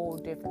a whole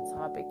different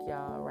topic,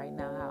 y'all, right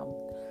now.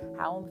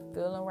 How I'm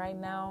feeling right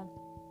now,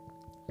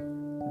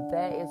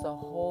 that is a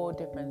whole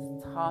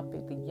different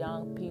topic. The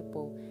young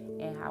people,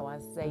 and how I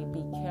say,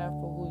 be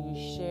careful who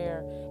you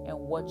share and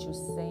what you're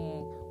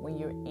saying when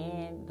you're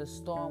in the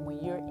storm,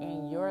 when you're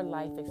in your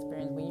life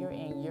experience, when you're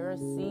in your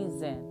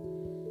season.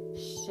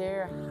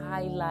 Share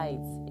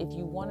highlights. If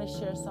you want to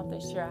share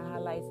something, share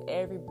highlights.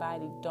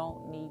 Everybody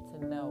don't need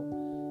to know.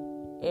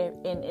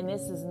 And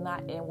this is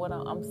not, and what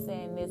I'm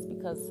saying this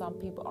because some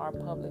people are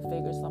public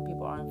figures, some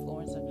people are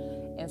influencers,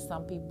 and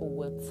some people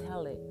will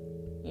tell it,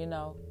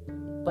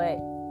 But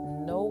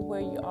know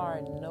where you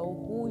are,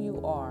 know who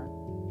you are.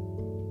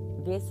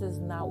 This is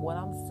not, what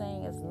I'm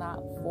saying is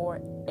not for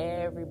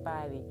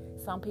everybody.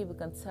 Some people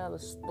can tell a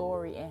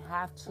story and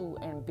have to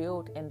and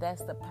build, and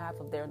that's the path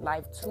of their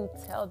life to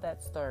tell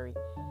that story.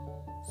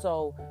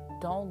 So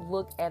don't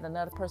look at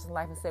another person's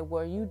life and say,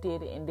 well, you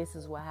did it and this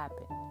is what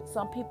happened.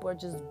 Some people are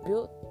just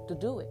built to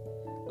do it.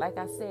 Like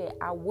I said,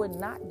 I would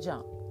not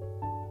jump.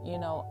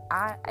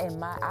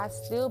 I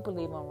still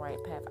believe I'm right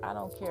path. I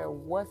don't care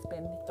what's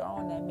been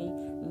thrown at me,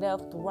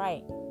 left,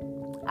 right.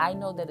 I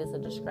know that it's a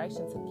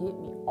distraction to get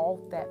me off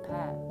that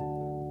path.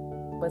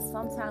 But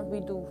sometimes we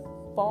do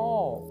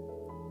fall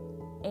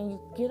and you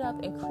get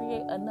up and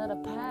create another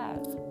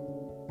path.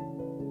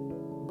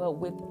 But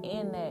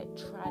within that,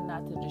 try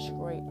not to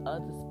destroy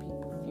others'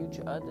 people's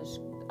future,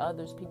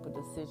 others' people's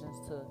decisions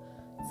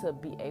to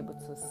be able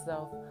to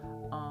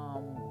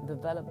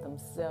develop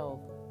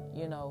themselves,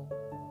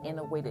 in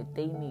a way that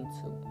they need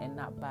to, and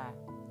not by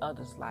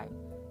others' life.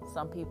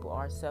 Some people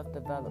are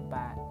self-developed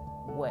by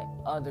what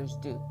others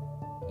do.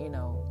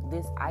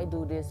 I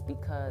do this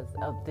because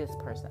of this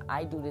person.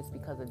 I do this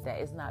because of that.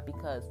 It's not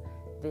because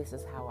this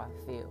is how I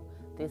feel.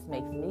 this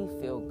makes me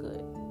feel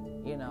good.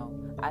 You know,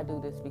 I do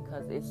this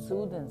because it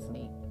soothes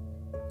me.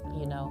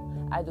 You know,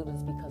 I do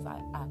this because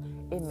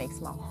it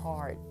makes my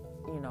heart,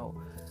 you know,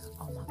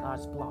 oh my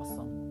gosh,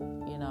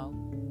 blossom. You know,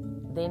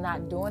 they're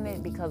not doing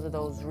it because of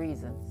those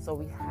reasons. So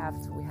we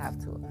have to.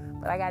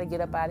 But I got to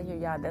get up out of here,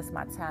 y'all. That's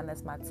my time.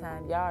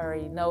 Y'all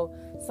already know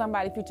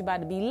somebody future about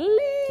to be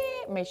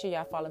lit. Make sure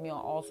y'all follow me on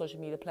all social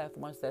media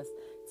platforms. That's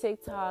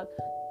TikTok,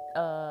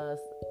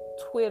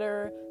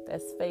 Twitter,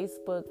 that's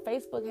Facebook.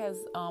 Facebook has,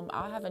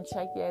 I haven't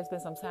checked yet. It's been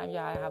some time,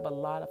 y'all. I have a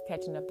lot of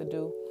catching up to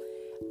do.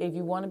 If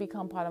you want to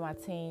become part of my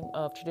team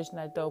of Tradition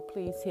That Dope,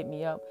 please hit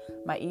me up.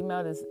 My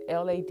email is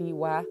LADY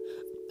Taylor,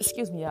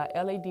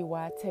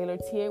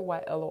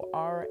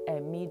 TAYLOR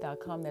at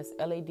me.com. That's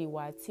LADY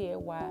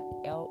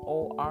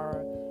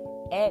TAYLOR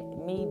at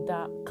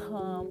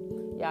me.com.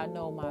 Y'all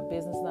know my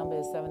business number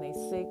is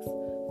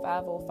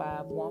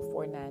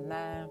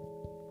 786-505-1499.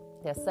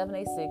 That's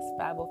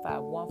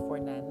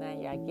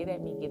 786-505-1499. Y'all get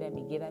at me.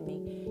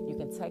 You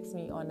can text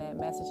me on that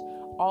message.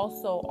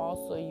 Also,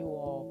 you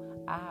all,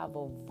 I have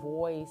a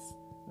voice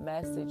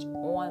message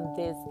on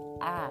this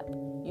app.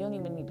 You don't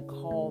even need to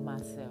call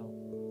myself.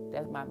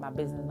 That's my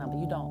business number.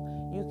 You don't.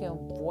 You can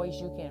voice,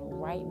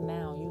 right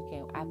now,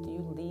 after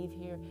you leave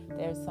here,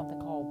 there's something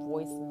called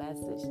voice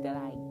message that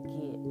I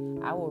get.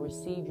 I will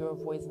receive your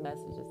voice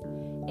messages.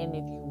 And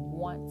if you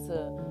want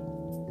to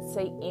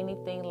say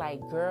anything like,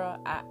 girl,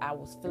 I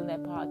was feeling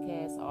that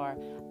podcast, or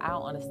I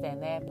don't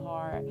understand that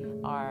part,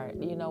 or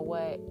you know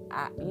what,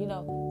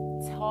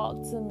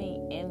 talk to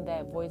me in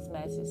that voice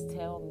message.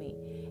 Tell me.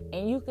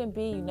 And you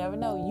never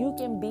know, you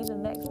can be the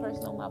next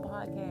person on my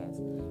podcast.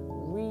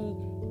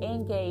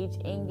 Engage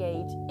in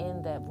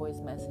that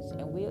voice message.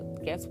 And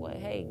guess what?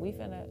 Hey, we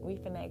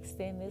finna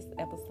extend this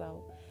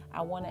episode.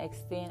 I want to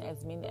extend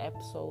as many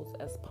episodes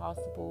as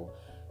possible.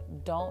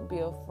 Don't be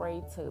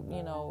afraid to,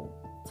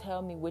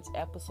 tell me which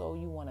episode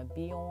you want to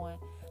be on.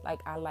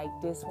 Like, I like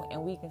this one,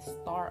 and we can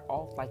start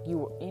off like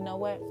you know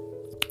what?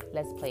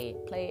 Let's play it,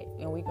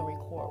 and we can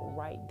record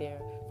right there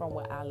from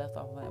where I left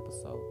off on the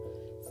episode.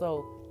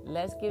 So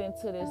let's get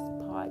into this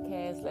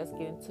podcast. Let's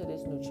get into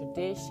this new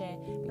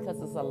tradition, because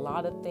there's a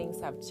lot of things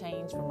have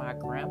changed from my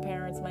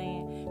grandparents,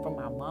 from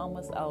my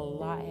mamas. A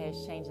lot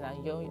has changed, and I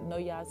know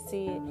y'all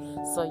see it.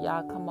 So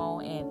y'all come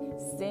on and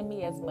send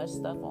me as much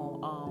stuff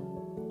on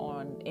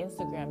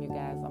Instagram, you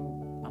guys.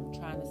 I'm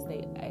trying to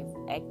stay as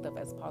active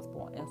as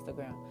possible on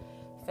Instagram.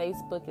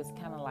 Facebook is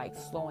kind of like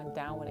slowing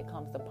down when it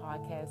comes to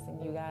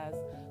podcasting, you guys.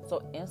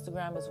 So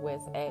Instagram is where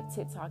it's at.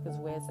 TikTok is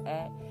where it's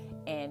at.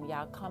 And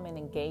y'all come and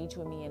engage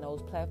with me in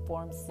those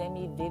platforms. Send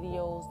me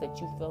videos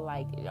that you feel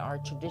like are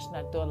tradition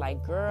I do.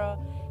 Like, girl,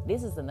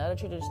 this is another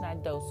tradition I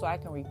do, so I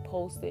can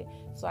repost it,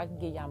 so I can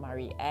give y'all my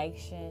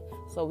reaction,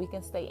 so we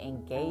can stay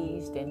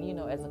engaged. And,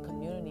 as a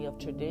community of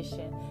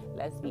tradition,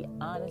 let's be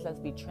honest, let's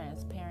be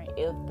transparent.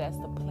 If that's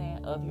the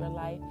plan of your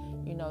life,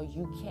 you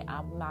can't,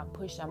 I'm not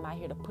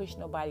here to push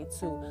nobody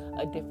to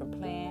a different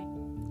plan.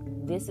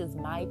 This is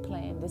my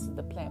plan. This is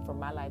the plan for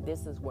my life.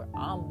 This is where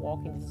I'm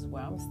walking. This is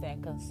where I'm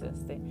staying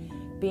consistent,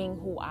 being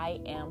who I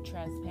am,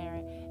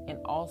 transparent, and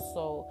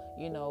also,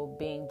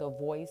 being the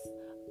voice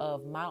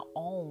of my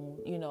own,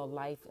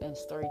 life and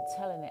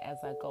storytelling it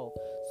as I go.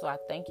 So I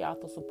thank y'all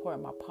for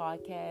supporting my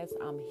podcast.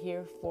 I'm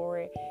here for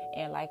it.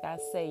 And like I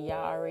say,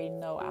 y'all already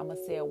know, I'm going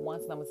to say it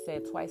once and I'm going to say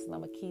it twice, and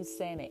I'm going to keep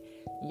saying it.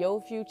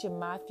 Your future,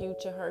 my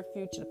future, her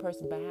future, the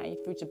person behind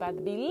your future about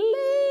to be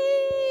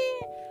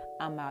lit.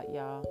 I'm out,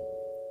 y'all.